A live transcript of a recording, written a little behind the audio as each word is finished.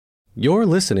You're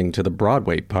listening to the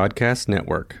Broadway Podcast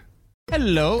Network.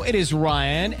 Hello, it is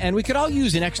Ryan, and we could all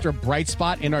use an extra bright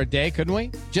spot in our day, couldn't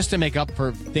we? Just to make up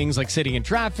for things like sitting in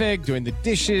traffic, doing the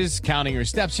dishes, counting your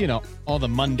steps, you know, all the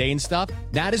mundane stuff.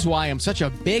 That is why I'm such a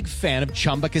big fan of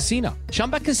Chumba Casino.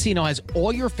 Chumba Casino has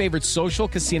all your favorite social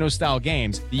casino-style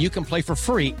games that you can play for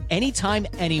free anytime,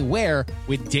 anywhere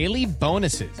with daily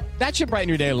bonuses. That should brighten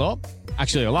your day a little.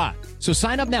 Actually, a lot. So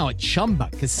sign up now at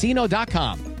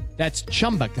ChumbaCasino.com. That's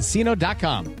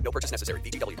ChumbaCasino.com. No purchase necessary.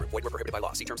 VGW Group. Void where prohibited by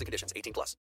law. See terms and conditions.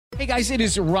 18+. Hey guys, it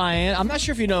is Ryan. I'm not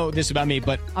sure if you know this about me,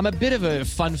 but I'm a bit of a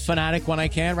fun fanatic when I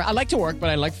can. I like to work, but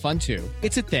I like fun too.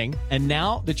 It's a thing. And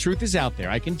now the truth is out there.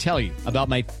 I can tell you about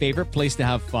my favorite place to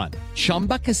have fun.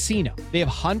 Chumba Casino. They have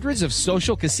hundreds of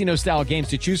social casino style games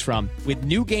to choose from with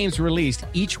new games released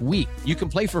each week. You can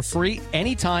play for free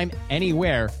anytime,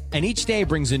 anywhere. And each day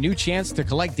brings a new chance to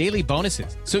collect daily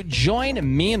bonuses. So join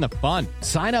me in the fun.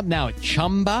 Sign up now at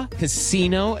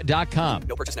ChumbaCasino.com.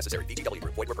 No purchase necessary. VGW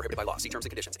Group. Void where prohibited by law. See terms and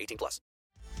conditions. 18+.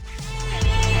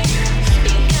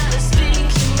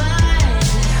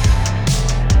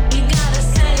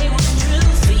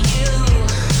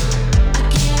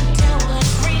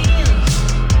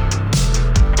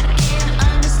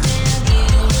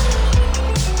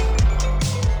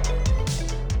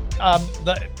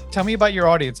 Tell me about your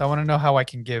audience. I want to know how I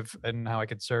can give and how I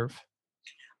can serve.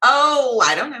 Oh,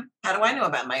 I don't know. How do I know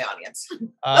about my audience?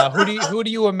 Who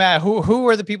do you imagine? Who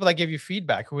are the people that give you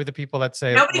feedback? Who are the people that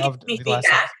say nobody loved gives me the last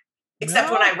feedback episode? except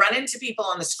when I run into people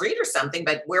on the street or something?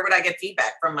 But where would I get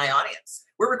feedback from my audience?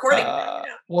 We're recording.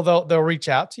 Well, they'll reach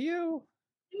out to you.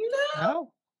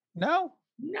 No.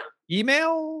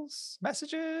 Emails,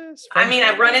 messages. I mean,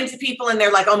 I run into people and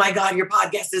they're like, "Oh my God, your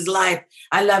podcast is live.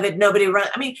 I love it."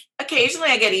 Occasionally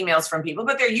I get emails from people,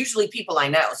 but they're usually people I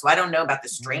know. So I don't know about the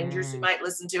strangers who might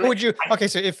listen to it.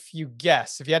 So if you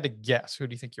had to guess, who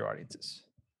do you think your audience is?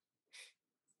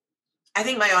 I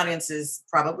think my audience is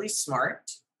probably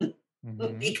smart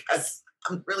because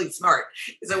I'm really smart.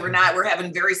 So we're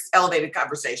having very elevated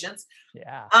conversations.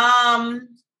 Yeah. I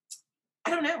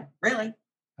don't know, really.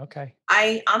 Okay.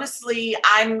 I'm the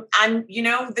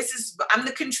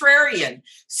contrarian.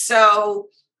 So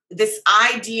this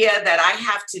idea that I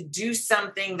have to do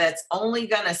something that's only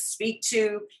going to speak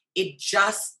to, it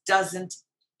just doesn't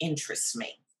interest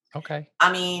me. Okay.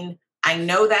 I mean, I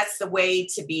know that's the way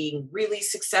to being really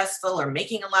successful or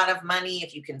making a lot of money.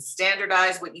 If you can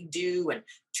standardize what you do and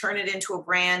turn it into a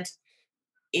brand,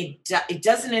 it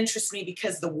doesn't interest me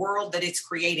because the world that it's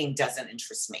creating doesn't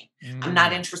interest me. I'm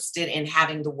not interested in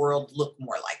having the world look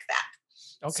more like that.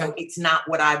 Okay. So it's not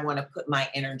what I want to put my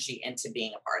energy into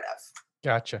being a part of.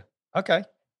 Gotcha. Okay.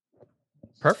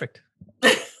 Perfect.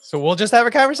 So we'll just have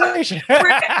a conversation.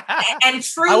 And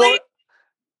truly,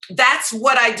 that's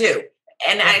what I do.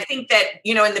 And I think that,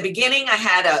 in the beginning, I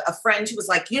had a friend who was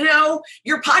like,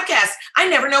 your podcast, I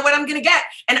never know what I'm going to get.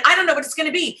 And I don't know what it's going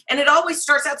to be. And it always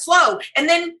starts out slow. And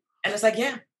it's like,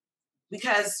 yeah,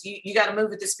 because you got to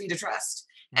move at the speed of trust.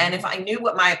 Mm-hmm. And if I knew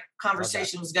what my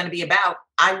conversation was going to be about,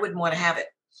 I wouldn't want to have it.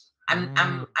 I'm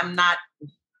not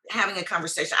having a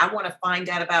conversation. I want to find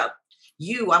out about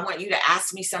you. I want you to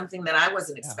ask me something that I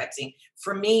wasn't expecting.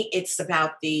 For me, it's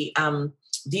about the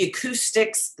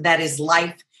acoustics that is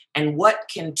life. And what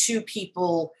can two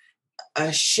people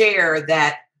share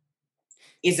that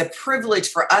is a privilege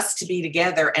for us to be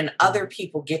together and other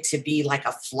people get to be like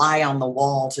a fly on the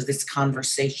wall to this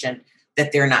conversation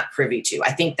that they're not privy to.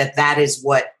 I think that is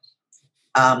what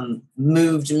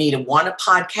moved me to want a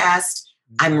podcast.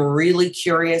 I'm really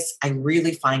curious. I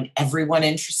really find everyone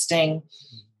interesting.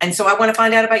 And so I want to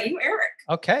find out about you, Eric.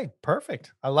 Okay,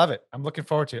 perfect. I love it. I'm looking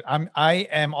forward to it. I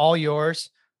am all yours.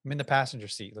 I'm in the passenger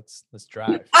seat. Let's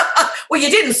drive. Well,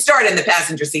 you didn't start in the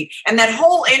passenger seat. And that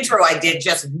whole intro I did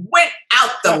just went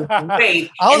out the way.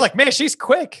 I was like, man, she's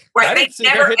quick. Right. They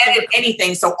never edit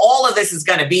anything. So all of this is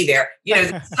going to be there.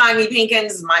 Timey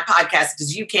Pinkins, my podcast,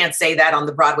 because you can't say that on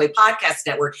the Broadway Podcast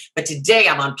Network. But today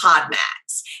I'm on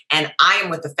Podmax. And I am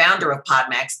with the founder of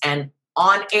Podmax and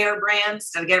On Air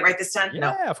Brands. Did I get it right this time? Yeah,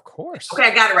 no. Of course. Okay,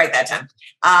 I got it right that time.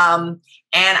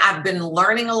 And I've been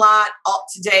learning a lot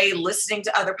today, listening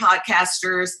to other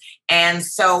podcasters. And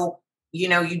so,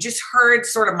 you just heard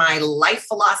sort of my life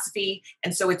philosophy.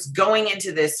 And so it's going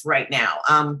into this right now.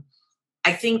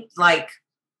 I think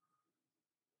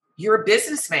you're a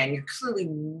businessman. You're clearly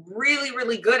really,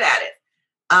 really good at it.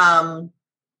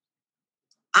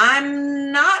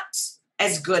 I'm not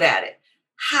as good at it.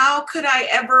 How could I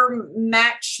ever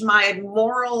match my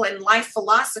moral and life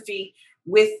philosophy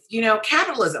with,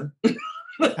 capitalism?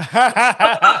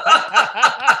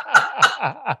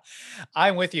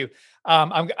 I'm with you.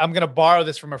 I'm going to borrow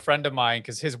this from a friend of mine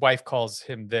because his wife calls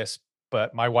him this,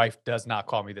 but my wife does not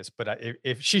call me this. But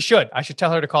if she should, I should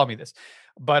tell her to call me this.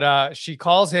 But she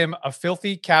calls him a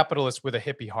filthy capitalist with a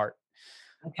hippie heart.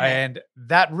 Okay. And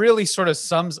that really sort of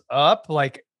sums up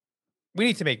like we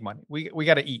need to make money. We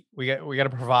got to eat. We got to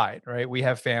provide, right? We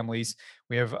have families.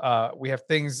 We have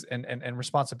things and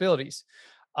responsibilities.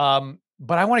 But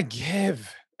I want to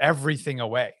give everything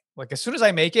away. Like as soon as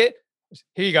I make it,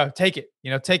 here you go, take it.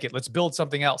 Take it. Let's build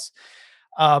something else.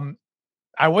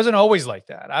 I wasn't always like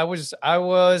that. I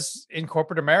was in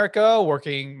corporate America,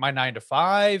 working my 9 to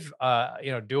 5.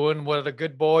 Doing what the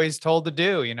good boys told to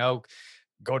do.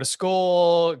 Go to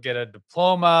school, get a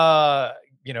diploma,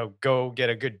 go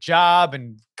get a good job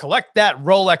and collect that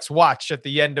Rolex watch at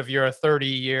the end of your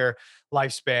 30-year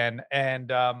lifespan.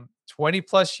 And 20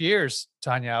 plus years,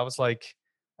 Tanya, I was like,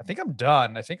 I think I'm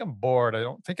done. I think I'm bored. I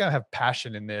don't think I have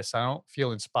passion in this. I don't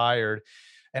feel inspired.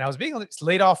 And I was being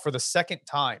laid off for the second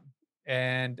time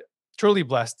and truly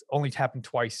blessed. Only happened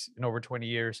twice in over 20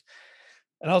 years.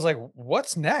 And I was like,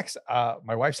 what's next?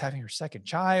 My wife's having her second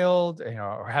child,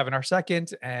 or having our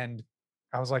second. And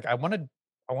I was like, I want to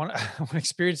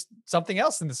experience something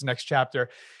else in this next chapter.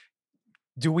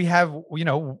 Do we have,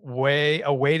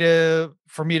 a way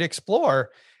for me to explore?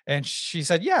 And she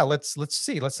said, yeah, let's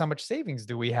see. How much savings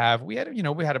do we have? We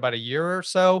had about a year or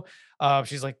so.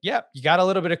 She's like, yeah, you got a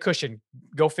little bit of cushion.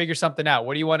 Go figure something out.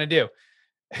 What do you want to do?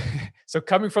 So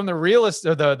coming from the realist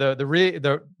or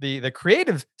the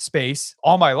creative space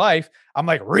all my life, I'm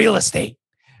like, real estate.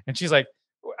 And she's like,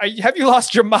 have you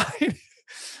lost your mind?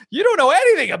 You don't know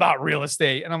anything about real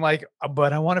estate. And I'm like,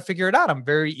 but I want to figure it out. I'm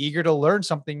very eager to learn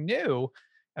something new.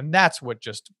 And that's what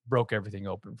just broke everything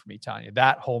open for me, Tanya.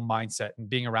 That whole mindset and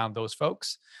being around those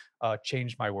folks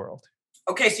changed my world.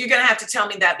 Okay, so you're going to have to tell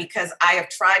me that because I have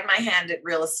tried my hand at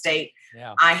real estate.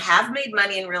 Yeah. I have made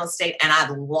money in real estate and I've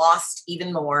lost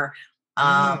even more.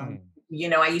 I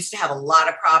used to have a lot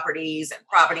of properties and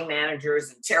property managers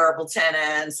and terrible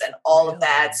tenants and all of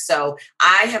that. So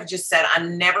I have just said,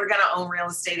 I'm never going to own real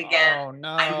estate again. Oh, no.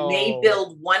 I may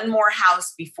build one more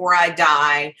house before I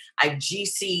die. I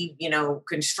GC,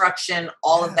 construction,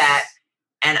 all of that.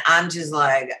 And I'm just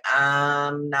like,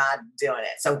 I'm not doing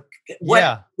it. So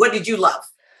what did you love?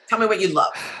 Tell me what you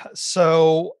love.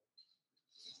 So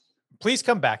please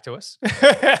come back to us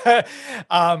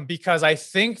because I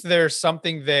think there's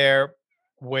something there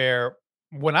where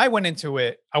when I went into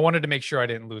it, I wanted to make sure I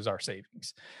didn't lose our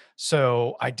savings.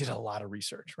 So I did a lot of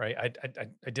research, right?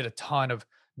 I did a ton of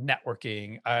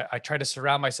networking. I tried to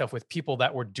surround myself with people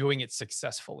that were doing it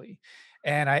successfully.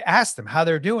 And I asked them how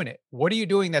they're doing it. What are you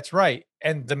doing that's right?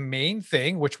 And the main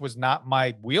thing, which was not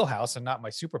my wheelhouse and not my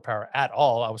superpower at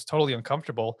all, I was totally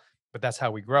uncomfortable, but that's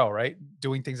how we grow, right?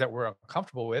 Doing things that we're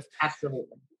uncomfortable with.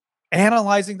 Absolutely.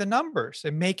 Analyzing the numbers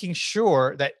and making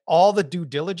sure that all the due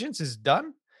diligence is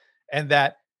done and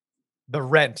that the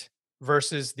rent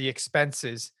versus the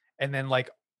expenses and then like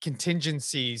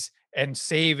contingencies and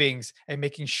savings and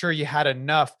making sure you had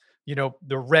enough,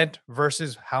 the rent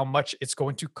versus how much it's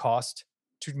going to cost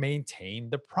to maintain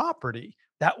the property.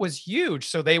 That was huge.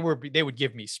 So they would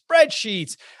give me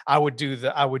spreadsheets. I would do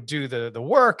the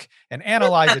work and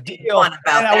analyze the deal, and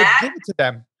I would give it to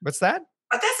them. What's that?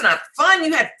 But that's not fun.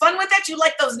 You had fun with that. You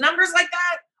like those numbers like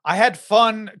that? I had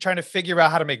fun trying to figure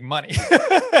out how to make money.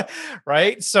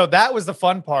 Right. So that was the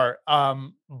fun part.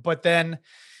 But then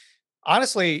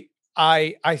honestly,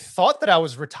 I thought that I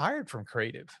was retired from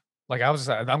creative. Like I'm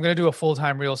going to do a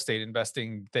full-time real estate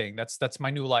investing thing. That's my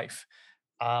new life.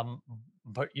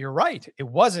 But you're right. It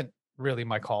wasn't really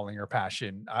my calling or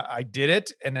passion. I did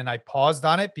it. And then I paused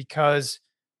on it because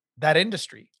that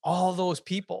industry, all those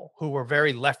people who were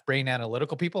very left brain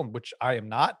analytical people, which I am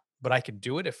not, but I could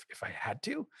do it if I had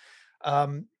to.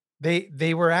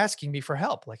 They were asking me for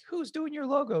help. Like, who's doing your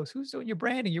logos? Who's doing your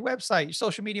branding, your website, your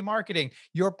social media marketing,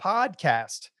 your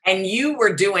podcast? And you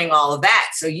were doing all of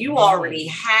that. So you already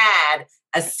had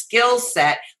a skill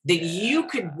set that you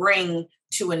could bring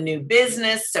to a new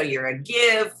business. So you're a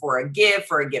give for a give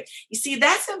for a give. You see,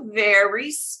 that's a very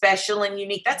special and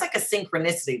unique. That's like a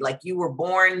synchronicity. Like you were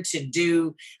born to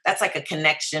do, that's like a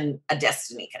connection, a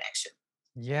destiny connection.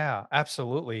 Yeah,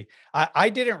 absolutely. I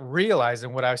didn't realize,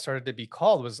 and what I started to be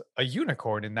called was a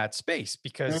unicorn in that space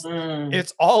because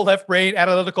it's all left brain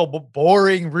analytical,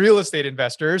 boring real estate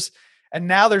investors. And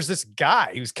now there's this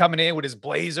guy who's coming in with his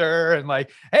blazer and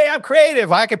like, hey, I'm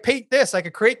creative. I could paint this. I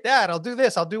could create that. I'll do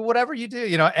this. I'll do whatever you do,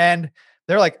 and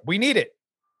they're like, we need it.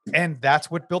 And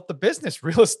that's what built the business.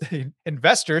 Real estate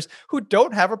investors who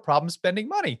don't have a problem spending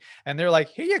money. And they're like,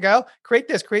 here you go, create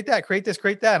this, create that, create this,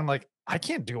 create that. I'm like, I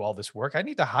can't do all this work. I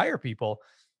need to hire people.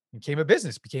 Became a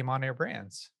business, became On Air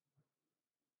Brands.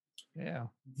 Yeah.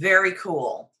 Very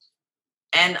cool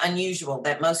and unusual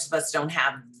that most of us don't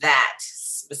have that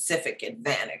specific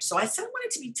advantage. So I said I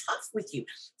wanted to be tough with you.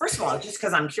 First of all, just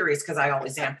because I'm curious, because I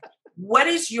always am. What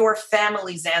is your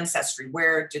family's ancestry?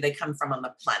 Where do they come from on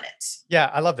the planet?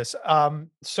 Yeah, I love this.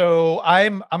 So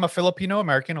I'm a Filipino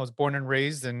American. I was born and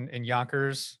raised in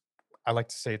Yonkers. I like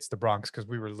to say it's the Bronx because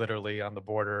we were literally on the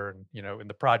border and, in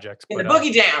the projects. In the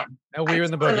boogie down. No, we were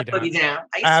in the boogie down.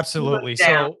 I Absolutely.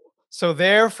 So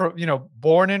there for,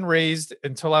 born and raised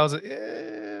until I was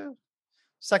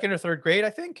second or third grade, I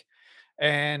think.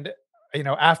 And,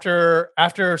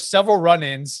 after several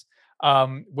run-ins,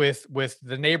 with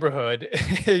the neighborhood,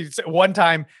 one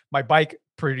time my bike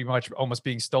pretty much almost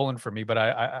being stolen from me, but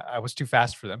I was too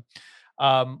fast for them.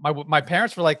 My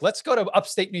parents were like, let's go to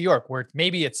upstate New York where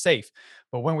maybe it's safe.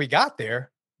 But when we got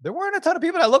there weren't a ton of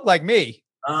people that looked like me.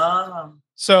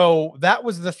 So that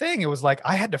was the thing. It was like,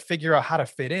 I had to figure out how to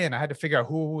fit in. I had to figure out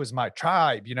who was my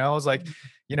tribe. I was like,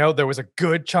 there was a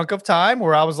good chunk of time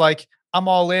where I was like, I'm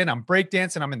all in. I'm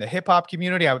breakdancing. I'm in the hip hop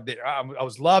community. I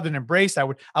was loved and embraced.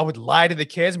 I would lie to the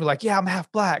kids and be like, yeah, I'm half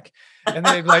black. And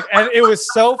they'd be like, and it was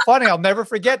so funny. I'll never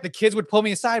forget. The kids would pull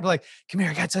me aside, be like, come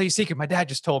here, I got to tell you a secret. My dad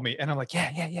just told me. And I'm like,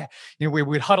 yeah.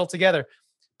 We'd huddle together.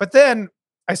 But then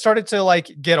I started to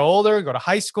get older, go to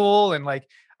high school. And I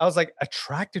was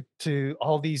attracted to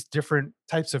all these different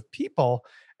types of people.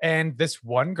 And this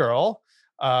one girl,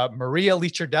 Maria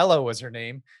Lichardello was her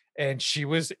name. And she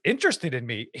was interested in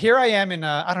me. Here I am in,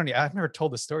 I've never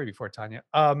told this story before, Tanya.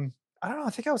 I don't know. I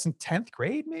think I was in 10th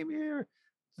grade, maybe, or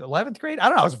 11th grade. I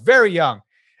don't know. I was very young.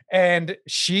 And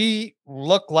she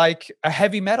looked like a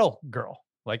heavy metal girl.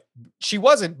 Like she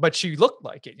wasn't, but she looked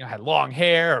like it. Had long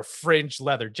hair, a fringed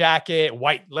leather jacket,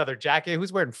 white leather jacket.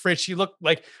 Who's wearing fringe? She looked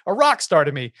like a rock star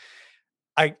to me.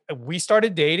 We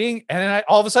started dating, and then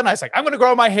all of a sudden I was like, I'm going to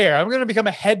grow my hair. I'm going to become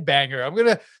a headbanger. I'm going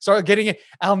to start getting it.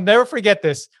 I'll never forget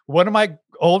this. One of my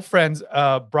old friends,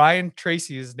 Brian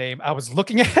Tracy, his name. I was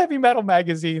looking at heavy metal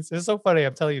magazines. It's so funny.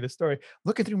 I'm telling you this story.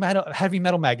 Looking through heavy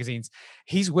metal magazines.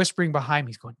 He's whispering behind me.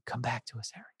 He's going, come back to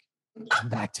us, Eric. Come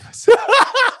back to us.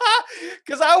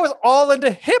 Because I was all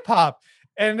into hip hop.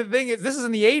 And the thing is, this is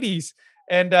in the 80s.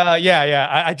 And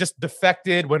I just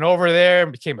defected, went over there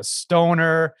and became a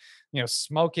stoner.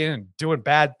 Smoking and doing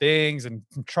bad things and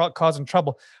causing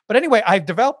trouble. But anyway, I've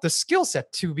developed the skill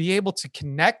set to be able to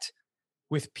connect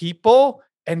with people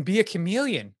and be a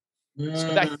chameleon.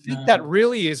 So I think that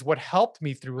really is what helped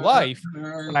me through life.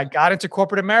 When I got into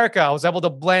corporate America, I was able to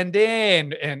blend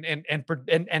in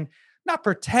and not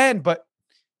pretend, but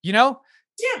Yeah,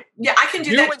 I can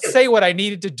do that. And say what I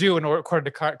needed to do in order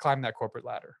to climb that corporate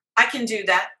ladder. I can do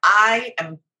that. I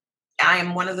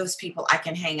am one of those people. I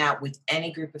can hang out with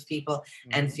any group of people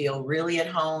and feel really at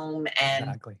home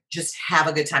and just have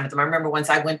a good time with them. I remember once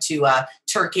I went to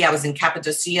Turkey, I was in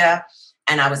Cappadocia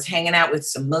and I was hanging out with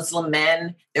some Muslim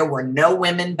men. There were no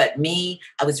women but me.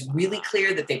 I was really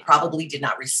clear that they probably did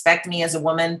not respect me as a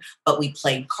woman, but we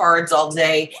played cards all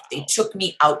day. They took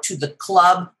me out to the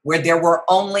club where there were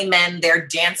only men there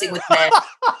dancing with men.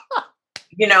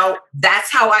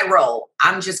 That's how I roll.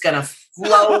 I'm just going to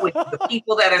flow with the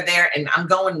people that are there and I'm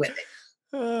going with it.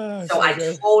 So I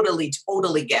totally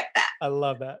get that. I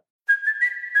love that.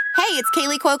 Hey, it's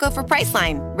Kaylee Cuoco for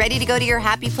Priceline. Ready to go to your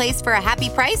happy place for a happy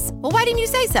price? Well, why didn't you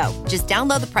say so? Just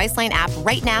download the Priceline app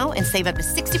right now and save up to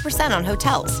 60% on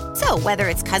hotels. So whether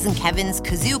it's Cousin Kevin's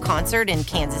Kazoo Concert in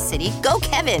Kansas City, go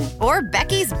Kevin, or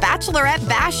Becky's Bachelorette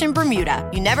Bash in Bermuda,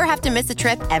 you never have to miss a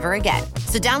trip ever again.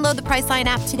 So download the Priceline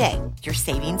app today. Your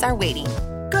savings are waiting.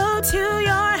 Go to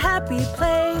your happy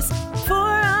place for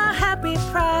a happy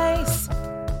price.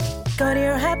 Go to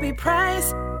your happy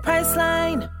price,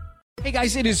 Priceline. Hey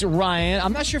guys, it is Ryan.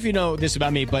 I'm not sure if you know this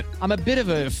about me, but I'm a bit of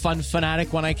a fun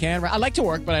fanatic when I can. I like to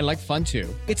work, but I like fun too.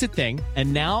 It's a thing.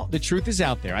 And now the truth is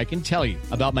out there. I can tell you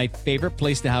about my favorite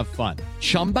place to have fun.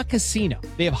 Chumba Casino.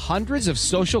 They have hundreds of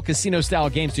social casino style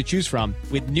games to choose from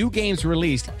with new games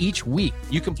released each week.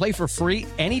 You can play for free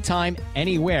anytime,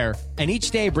 anywhere. And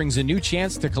each day brings a new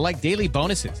chance to collect daily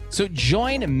bonuses. So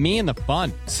join me in the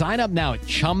fun. Sign up now at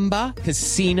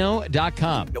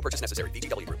ChumbaCasino.com. No purchase necessary.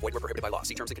 VGW Group. Void where prohibited by law.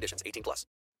 See terms and conditions. 18+.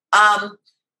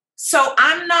 So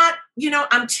I'm not,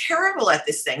 I'm terrible at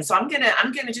this thing. So I'm gonna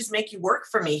just make you work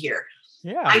for me here.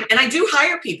 Yeah. I do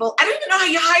hire people. I don't even know how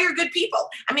you hire good people.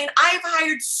 I mean, I've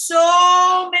hired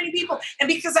so many people, and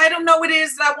because I don't know what it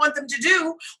is that I want them to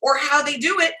do or how they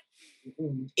do it,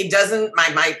 it doesn't,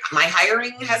 my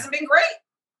hiring hasn't been great.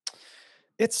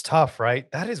 It's tough, right?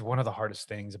 That is one of the hardest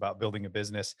things about building a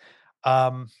business.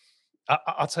 I'll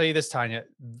tell you this, Tanya,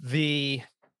 the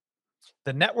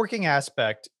networking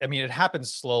aspect, I mean, it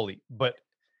happens slowly, but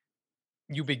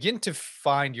you begin to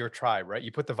find your tribe, right?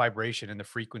 You put the vibration and the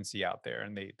frequency out there,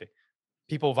 and the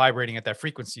people vibrating at that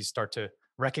frequency start to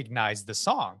recognize the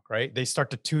song, right? They start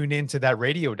to tune into that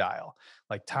radio dial.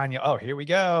 Like, Tanya, oh, here we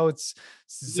go. It's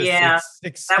Yeah,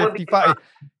 it's that would be 6:55. fun.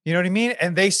 You know what I mean?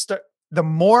 And they start, the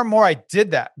more and more I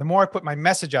did that, the more I put my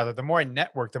message out there, the more I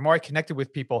networked, the more I connected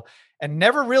with people, and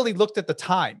never really looked at the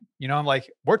time. You know, I'm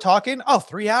like, we're talking, oh,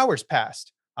 3 hours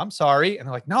passed. I'm sorry. And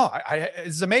they're like, no,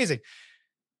 it's amazing.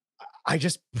 I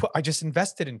just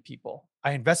invested in people.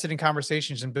 I invested in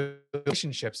conversations and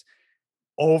relationships.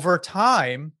 Over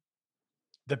time,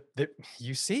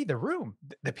 you see the room,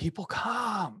 the people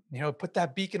come, you know, put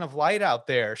that beacon of light out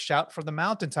there, shout from the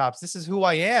mountaintops. This is who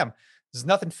I am. There's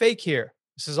nothing fake here.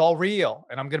 This is all real.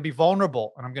 And I'm going to be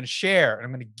vulnerable, and I'm going to share, and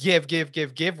I'm going to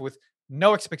give with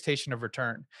no expectation of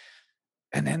return.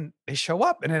 And then they show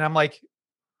up, and then I'm like,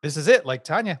 this is it. Like,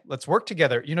 Tanya, let's work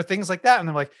together, you know, things like that. And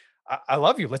they're like, I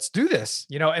love you. Let's do this,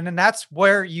 you know, and then that's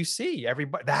where you see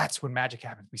everybody. That's when magic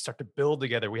happens. We start to build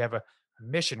together. We have a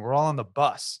mission. We're all on the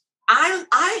bus.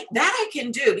 I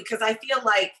can do, because I feel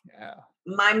like Yeah.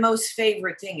 my most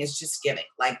favorite thing is just giving.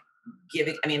 Like,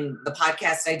 giving. I mean, the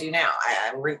podcast I do now,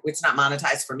 it's not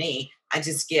monetized for me. I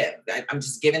just give. I'm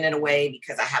just giving it away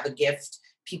because I have a gift.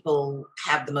 People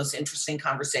have the most interesting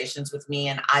conversations with me,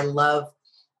 and I love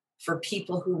for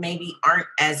people who maybe aren't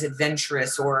as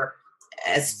adventurous or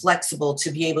as flexible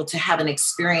to be able to have an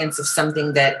experience of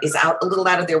something that is a little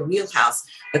out of their wheelhouse,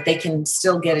 but they can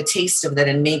still get a taste of that.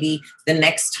 And maybe the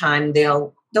next time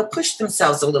they'll push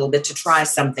themselves a little bit to try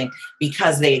something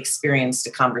because they experienced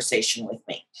a conversation with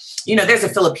me. You know, there's a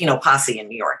Filipino posse in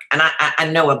New York, and I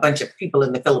know a bunch of people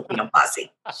in the Filipino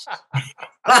posse.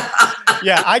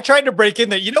 Yeah. I tried to break in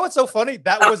there. You know what's so funny?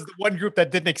 That was the one group that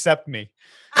didn't accept me.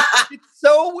 It's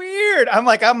so weird. I'm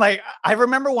like, I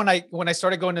remember when I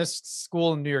started going to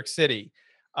school in New York City,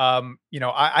 you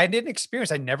know, I didn't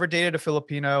experience, I never dated a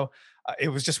Filipino. It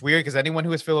was just weird because anyone who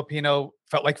was Filipino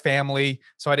felt like family.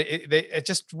 So it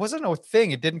just wasn't a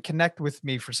thing. It didn't connect with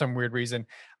me for some weird reason.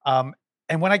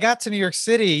 And when I got to New York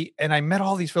City and I met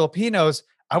all these Filipinos,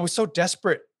 I was so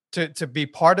desperate to be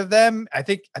part of them. I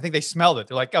think they smelled it.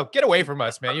 They're like, oh, get away from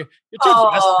us, man. You're too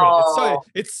desperate.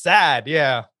 It's sad.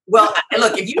 Yeah. Well,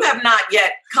 look, if you have not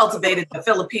yet cultivated the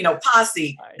Filipino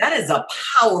posse, that is a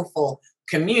powerful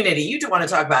community. You do want to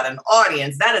talk about an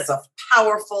audience. That is a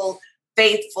powerful,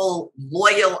 faithful,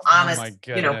 loyal, honest,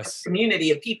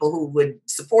 community of people who would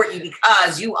support you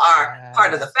because you are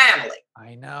part of the family.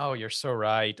 I know. You're so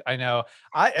right. I know.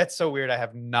 It's so weird. I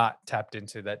have not tapped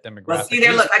into that demographic. Well, see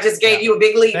there, look, I just gave you a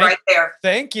big lead right there.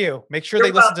 Thank you. Make sure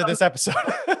they listen to this episode.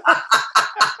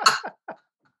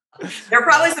 There are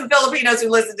probably some Filipinos who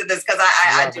listen to this because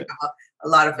I do have a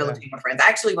lot of Filipino friends.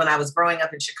 Actually, when I was growing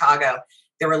up in Chicago,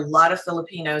 there were a lot of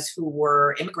Filipinos who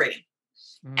were immigrating.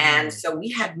 And so we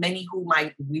had many who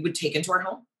we would take into our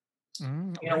home,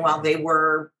 you know, while they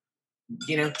were,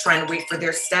 you know, trying to wait for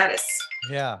their status.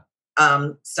 Yeah.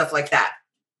 Stuff like that.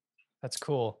 That's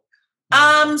cool.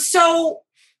 So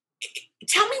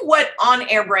tell me what On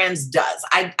Air Brands does.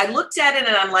 I looked at it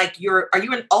and I'm like, are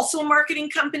you also a marketing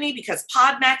company? Because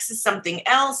Podmax is something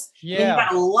else. Yeah. You've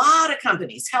got a lot of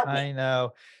companies. Help me. I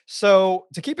know. So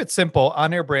to keep it simple,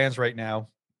 On Air Brands right now,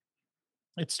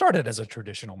 it started as a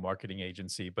traditional marketing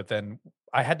agency, but then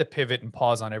I had to pivot and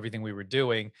pause on everything we were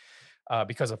doing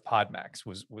because of Podmax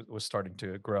was starting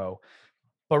to grow.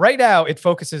 But right now it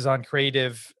focuses on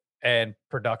creative and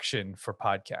production for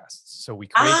podcasts. So we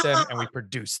create them and we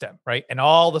produce them, right? And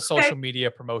all the social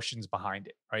media promotions behind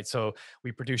it, right? So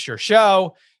we produce your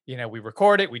show, you know, we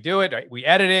record it, we do it, right? We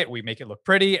edit it, we make it look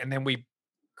pretty, and then we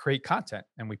create content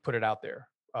and we put it out there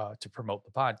to promote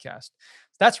the podcast.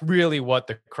 That's really what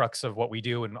the crux of what we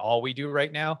do and all we do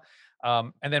right now.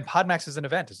 And then Podmax is an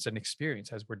event. It's an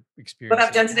experience as we're experiencing. What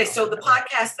I've done today. So the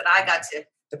podcast that I got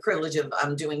the privilege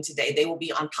of doing today, they will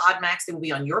be on Podmax. They will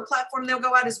be on your platform. They'll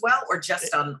go out as well, or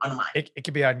just on mine? It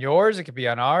could be on yours. It could be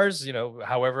on ours, you know,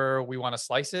 however we want to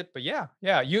slice it. But yeah.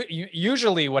 You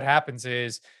usually what happens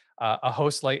is a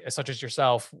host such as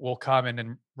yourself will come in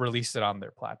and release it on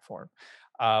their platform.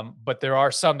 But there are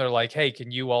some that are like, hey,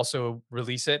 can you also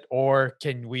release it? Or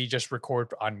can we just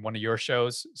record on one of your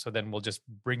shows? So then we'll just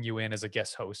bring you in as a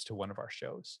guest host to one of our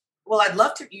shows. Well, I'd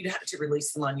love you to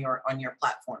release them on your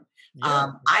platform.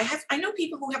 Yeah. I know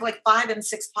people who have like 5 and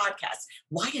 6 podcasts.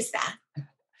 Why is that?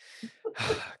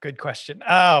 Good question.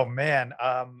 Oh man.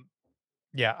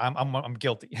 Yeah, I'm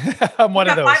guilty. I'm one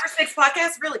You of got those. 5 or 6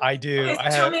 podcasts, really? I do. Okay, so I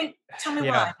tell have, me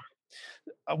yeah.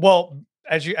 why. Well,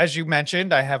 as you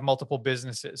mentioned, I have multiple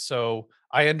businesses, so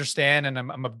I understand, and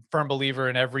I'm a firm believer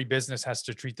in every business has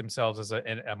to treat themselves as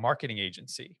a marketing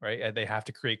agency, right? And they have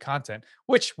to create content,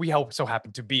 which we so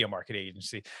happen to be a marketing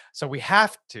agency. So we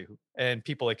have to, and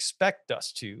people expect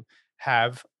us to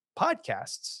have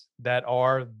podcasts that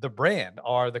are the brand,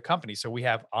 are the company. So we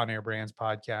have On Air Brands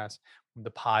podcast,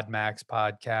 the Podmax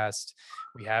podcast.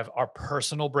 We have our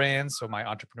personal brands. So my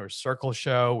Entrepreneur Circle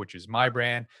show, which is my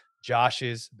brand.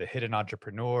 Josh's, the Hidden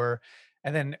Entrepreneur.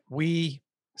 And then we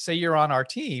say you're on our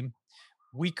team.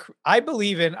 I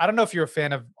believe in, I don't know if you're a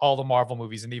fan of all the Marvel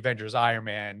movies and the Avengers, Iron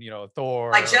Man,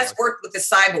 Thor. I just worked with the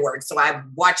Cyborg, so I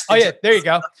watched Oh yeah, there you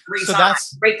go. 3 So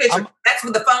times. Ray Fisher. That's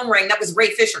when the phone rang. That was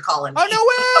Ray Fisher calling me.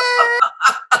 Oh,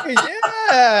 no way.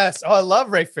 Yes. Oh, I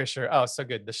love Ray Fisher. Oh, so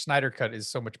good. The Snyder cut is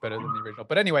so much better than the original.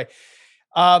 But anyway,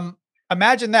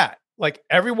 imagine that. Like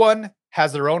everyone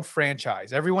has their own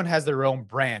franchise. Everyone has their own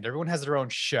brand. Everyone has their own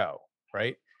show,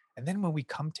 right? And then when we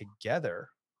come together,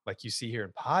 like you see here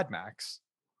in Podmax,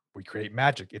 we create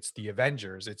magic. It's the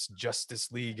Avengers. It's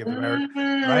Justice League of America,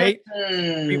 right?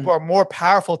 People are more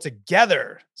powerful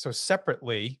together. So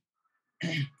separately,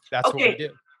 that's what we do.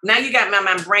 Now you got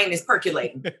my brain is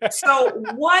percolating. So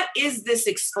what is this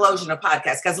explosion of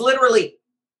podcasts? Because literally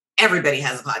everybody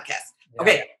has a podcast. Yeah.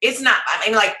 Okay. It's not, I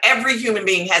mean, like every human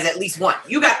being has at least one.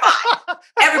 You got 5.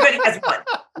 Everybody has one.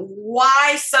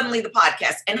 Why suddenly the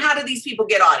podcast? And how do these people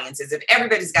get audiences if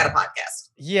everybody's got a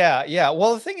podcast? Yeah. Yeah.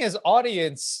 Well, the thing is,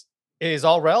 audience is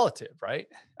all relative, right?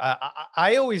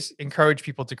 I always encourage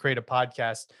people to create a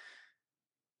podcast.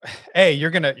 A,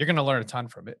 you're gonna learn a ton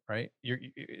from it, right?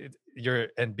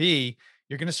 And B,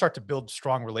 you're gonna start to build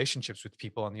strong relationships with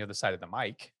people on the other side of the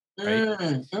mic,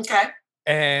 right? Okay.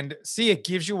 And C, it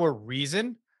gives you a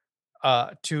reason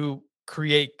to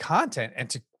create content and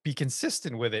to be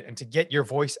consistent with it and to get your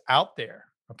voice out there.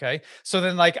 Okay. So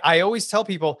then, like I always tell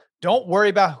people, don't worry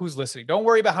about who's listening. Don't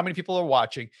worry about how many people are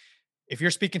watching. If you're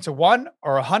speaking to 1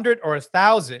 or 100 or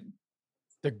 1,000,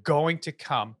 they're going to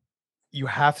come. You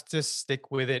have to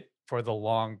stick with it for the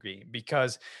long game,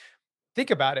 because think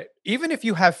about it. Even if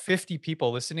you have 50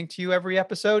 people listening to you every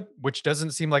episode, which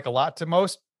doesn't seem like a lot to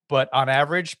most, but on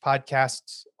average,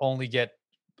 podcasts only get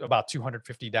about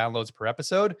 250 downloads per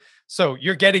episode. So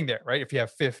you're getting there, right? If you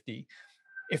have 50.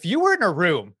 If you were in a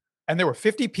room and there were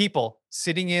 50 people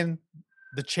sitting in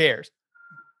the chairs,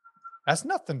 that's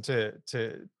nothing to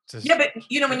Yeah, but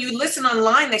when you listen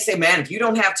online, they say, man, if you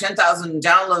don't have 10,000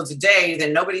 downloads a day,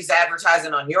 then nobody's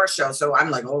advertising on your show. So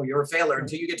I'm like, oh, you're a failure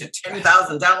until you get to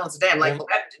 10,000 downloads a day. I'm like, well,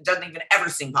 that doesn't even ever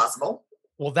seem possible.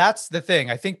 Well, that's the thing.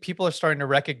 I think people are starting to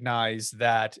recognize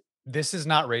that this is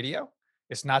not radio.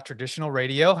 It's not traditional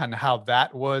radio, and how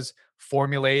that was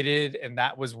formulated. And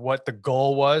that was what the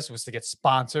goal was to get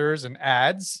sponsors and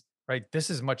ads, right? This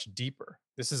is much deeper.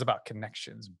 This is about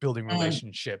connections, building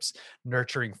relationships,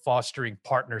 nurturing, fostering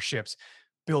partnerships,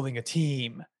 building a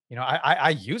team. I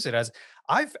use it as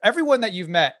everyone that you've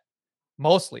met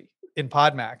mostly in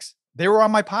Podmax, they were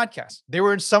on my podcast. They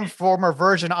were in some form or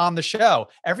version on the show.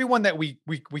 Everyone that we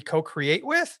co-create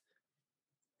with,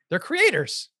 they're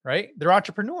creators, right? They're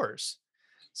entrepreneurs.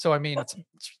 So, I mean,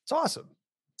 it's awesome.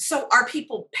 So are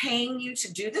people paying you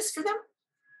to do this for them?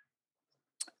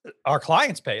 Our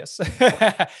clients pay us.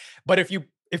 But if you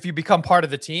become part of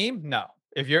the team, no.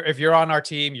 If you're on our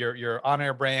team, you're On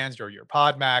Air Brands, you're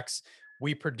Podmax,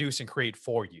 we produce and create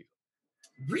for you.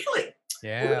 Really?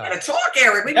 Yeah. We gotta talk,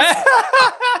 Eric. We must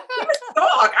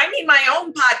talk. I mean, my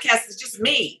own podcast is just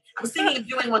me. I was thinking of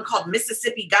doing one called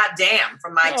Mississippi Goddamn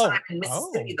from my time in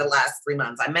Mississippi the last 3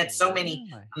 months. I met so many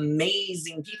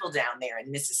amazing people down there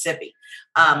in Mississippi,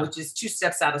 which is 2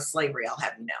 steps out of slavery, I'll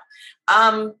have you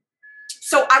know.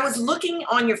 So I was looking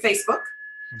on your Facebook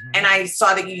and I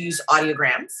saw that you use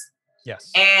audiograms.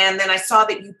 Yes. And then I saw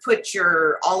that you put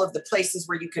all of the places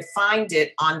where you could find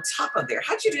it on top of there.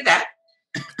 How'd you do that?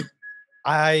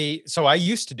 I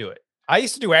used to do it. I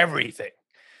used to do everything.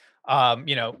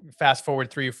 Fast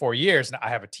forward 3 or 4 years and I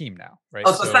have a team now, right?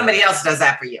 Oh, so somebody else does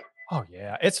that for you. Oh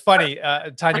yeah. It's funny,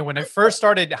 Tanya, when I first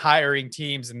started hiring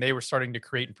teams and they were starting to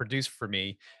create and produce for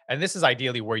me, and this is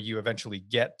ideally where you eventually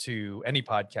get to any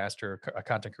podcaster, a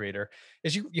content creator,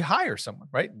 is you hire someone,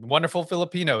 right? Wonderful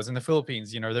Filipinos in the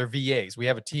Philippines, they're VAs. We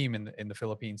have a team in the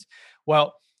Philippines.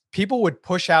 Well, people would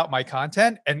push out my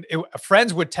content and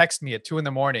friends would text me at 2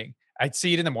 a.m. I'd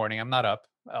see it in the morning. I'm not up,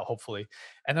 hopefully.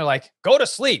 And they're like, go to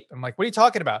sleep. I'm like, what are you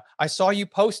talking about? I saw you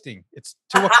posting. It's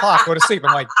 2 o'clock. Go to sleep.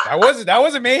 I'm like, that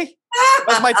wasn't me.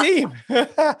 That's my team.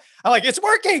 I'm like, it's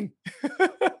working.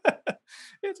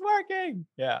 It's working.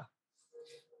 Yeah.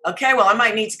 Okay, well, I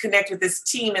might need to connect with this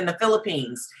team in the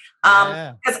Philippines.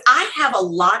 Yeah. Because I have a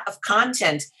lot of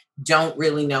content, don't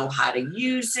really know how to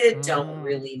use it, don't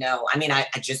really know. I mean,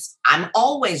 I'm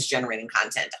always generating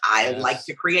content. I like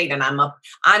to create, and I'm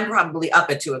probably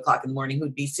up at 2:00 in the morning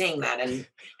who'd be seeing that and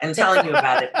telling you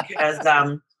about it, because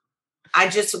I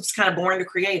just was kind of born to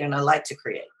create, and I like to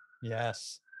create.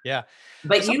 Yes. Yeah.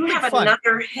 But you Something have fun.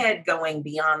 another head going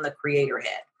beyond the creator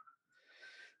head.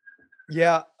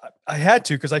 Yeah, I had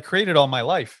to, because I created all my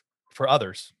life for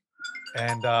others.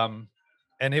 And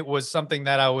it was something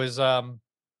that I was like,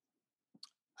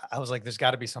 there's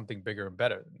got to be something bigger and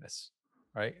better than this,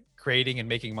 right? Creating and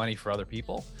making money for other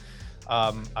people.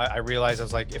 I realized, I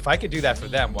was like, if I could do that for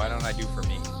them, why don't I do for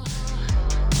me?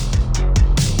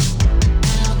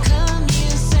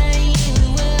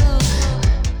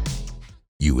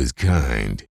 You is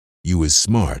kind. You is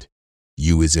smart.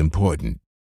 You is important.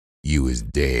 You is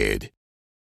dead.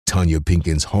 Tanya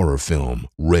Pinkin's horror film,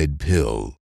 Red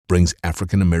Pill, brings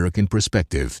African-American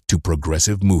perspective to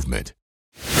progressive movement.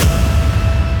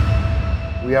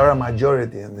 We are a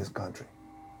majority in this country,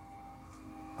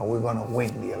 and we're going to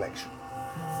win the election.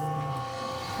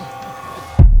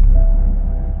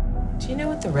 Do you know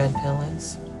what the red pill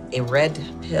is? A red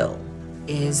pill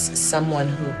is someone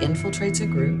who infiltrates a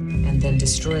group and then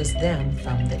destroys them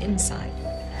from the inside.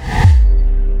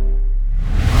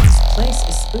 This place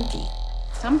is spooky.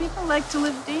 Some people like to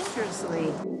live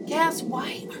dangerously. Cass,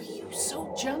 why are you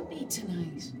so jumpy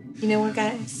tonight? You know what,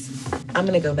 guys? I'm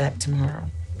gonna go back tomorrow.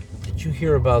 Did you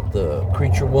hear about the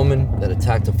creature woman that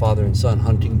attacked a father and son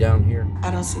hunting down here? I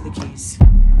don't see the case.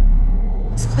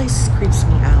 This place creeps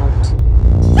me out.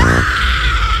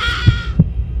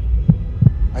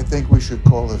 I think we should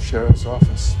call the sheriff's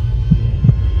office.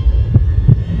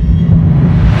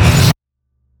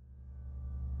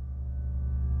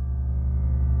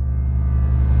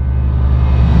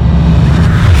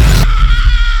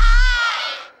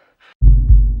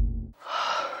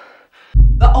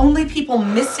 The only people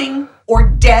missing or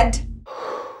dead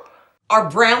are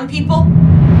brown people?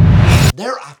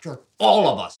 They're after all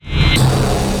of us.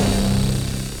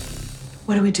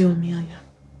 What do we do, Amelia?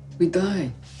 We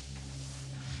die.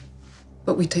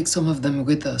 But we take some of them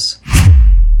with us.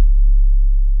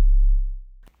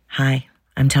 Hi,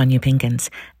 I'm Tanya Pinkins,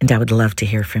 and I would love to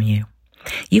hear from you.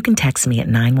 You can text me at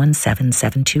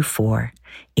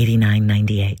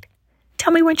 917-724-8998.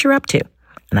 Tell me what you're up to,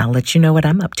 and I'll let you know what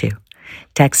I'm up to.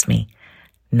 Text me,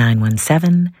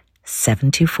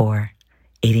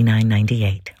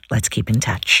 917-724-8998. Let's keep in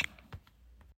touch.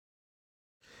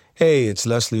 Hey, it's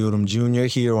Leslie Odom Jr.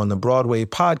 here on the Broadway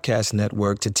Podcast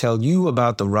Network to tell you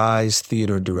about the Rise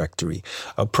Theater Directory,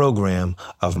 a program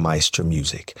of Maestro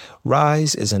Music.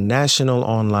 Rise is a national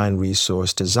online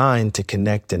resource designed to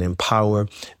connect and empower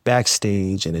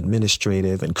backstage and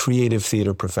administrative and creative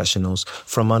theater professionals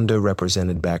from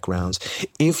underrepresented backgrounds.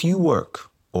 If you work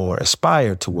or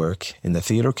aspire to work in the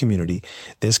theater community,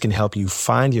 this can help you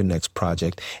find your next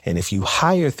project. And if you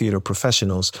hire theater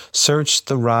professionals, search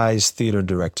the Rise Theater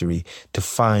Directory to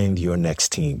find your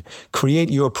next team. Create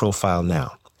your profile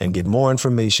now and get more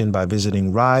information by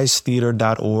visiting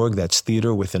risetheater.org. That's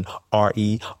theater with an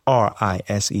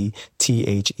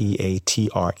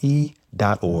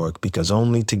RISETHEATRE.org, because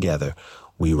only together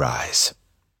we rise.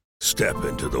 Step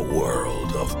into the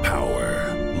world of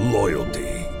power, loyalty,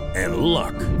 and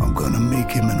luck. I'm gonna make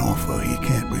him an offer he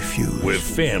can't refuse. With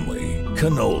family,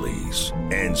 cannolis,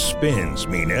 and spins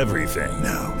mean everything.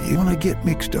 Now, you wanna get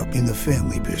mixed up in the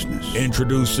family business.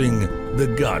 Introducing The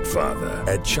Godfather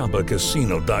at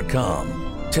ChumbaCasino.com.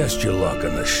 Test your luck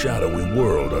in the shadowy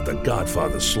world of The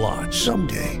Godfather slot.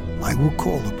 Someday, I will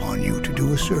call upon you to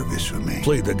do a service for me.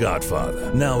 Play The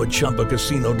Godfather now at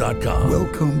ChumbaCasino.com.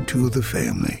 Welcome to the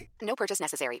family. No purchase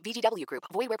necessary. VGW Group.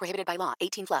 Void where prohibited by law.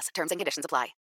 18+. Terms and conditions apply.